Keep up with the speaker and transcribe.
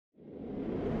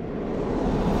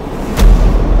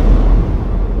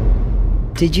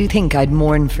Did you think I'd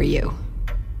mourn for you?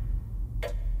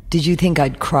 Did you think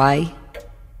I'd cry?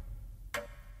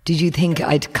 Did you think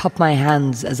I'd cup my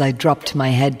hands as I dropped my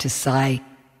head to sigh?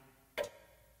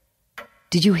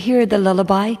 Did you hear the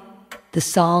lullaby, the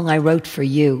song I wrote for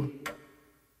you?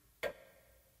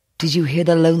 Did you hear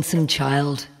the lonesome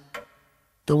child,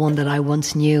 the one that I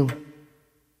once knew?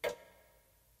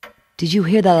 Did you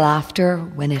hear the laughter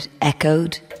when it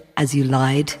echoed as you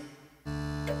lied?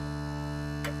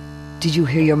 Did you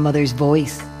hear your mother's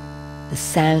voice, the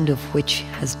sound of which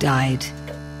has died?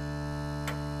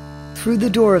 Through the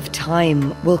door of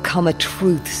time will come a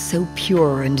truth so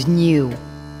pure and new,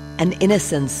 an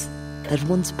innocence that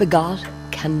once begot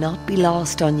cannot be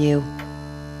lost on you.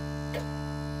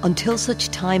 Until such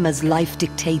time as life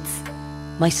dictates,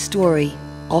 my story,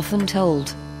 often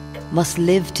told, must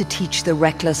live to teach the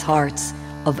reckless hearts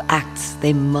of acts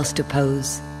they must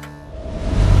oppose.